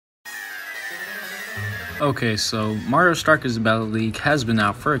Okay, so Mario Strikers Battle League has been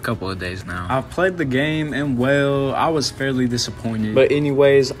out for a couple of days now. I've played the game and well, I was fairly disappointed. But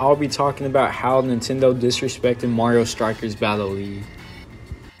anyways, I'll be talking about how Nintendo disrespected Mario Strikers Battle League.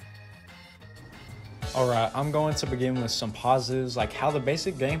 Alright, I'm going to begin with some positives, like how the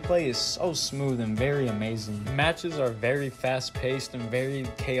basic gameplay is so smooth and very amazing. Matches are very fast-paced and very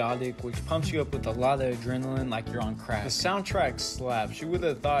chaotic, which pumps you up with a lot of adrenaline like you're on crack. The soundtrack slaps. You would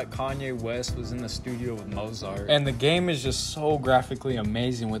have thought Kanye West was in the studio with Mozart. And the game is just so graphically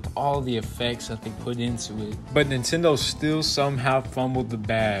amazing with all the effects that they put into it. But Nintendo still somehow fumbled the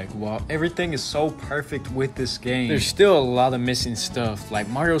bag. While everything is so perfect with this game, there's still a lot of missing stuff. Like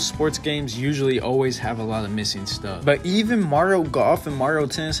Mario sports games usually always have a lot of missing stuff, but even Mario Golf and Mario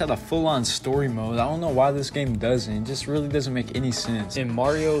Tennis had a full-on story mode. I don't know why this game doesn't. It just really doesn't make any sense. In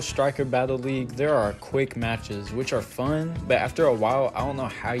Mario Striker Battle League, there are quick matches which are fun, but after a while I don't know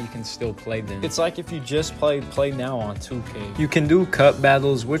how you can still play them. It's like if you just played Play Now on 2K. You can do cup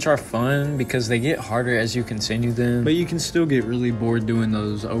battles which are fun because they get harder as you continue them, but you can still get really bored doing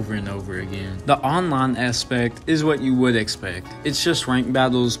those over and over again. The online aspect is what you would expect. It's just ranked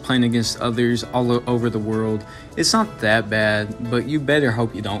battles playing against others all over the world. It's not that bad, but you better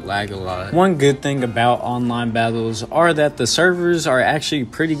hope you don't lag a lot. One good thing about online battles are that the servers are actually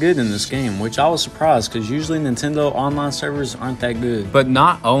pretty good in this game, which I was surprised because usually Nintendo online servers aren't that good. But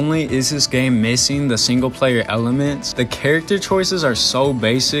not only is this game missing the single player elements, the character choices are so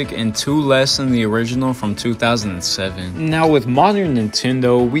basic and too less than the original from 2007. Now with modern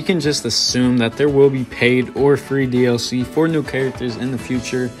Nintendo, we can just assume that there will be paid or free DLC for new characters in the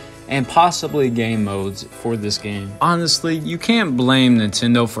future, and possibly game modes for this game. Honestly, you can't blame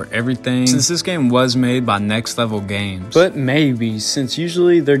Nintendo for everything since this game was made by Next Level Games. But maybe, since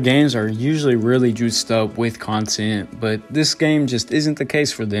usually their games are usually really juiced up with content, but this game just isn't the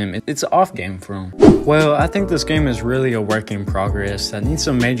case for them. It's an off game for them. Well, I think this game is really a work in progress that needs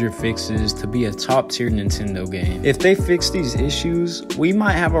some major fixes to be a top tier Nintendo game. If they fix these issues, we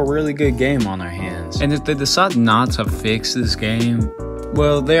might have a really good game on our hands. And if they decide not to fix this game,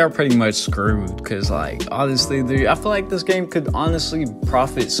 well, they are pretty much screwed because, like, honestly, I feel like this game could honestly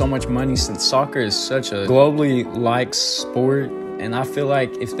profit so much money since soccer is such a globally liked sport. And I feel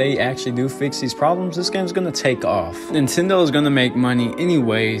like if they actually do fix these problems, this game's gonna take off. Nintendo is gonna make money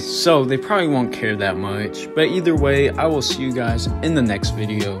anyway, so they probably won't care that much. But either way, I will see you guys in the next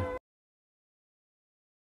video.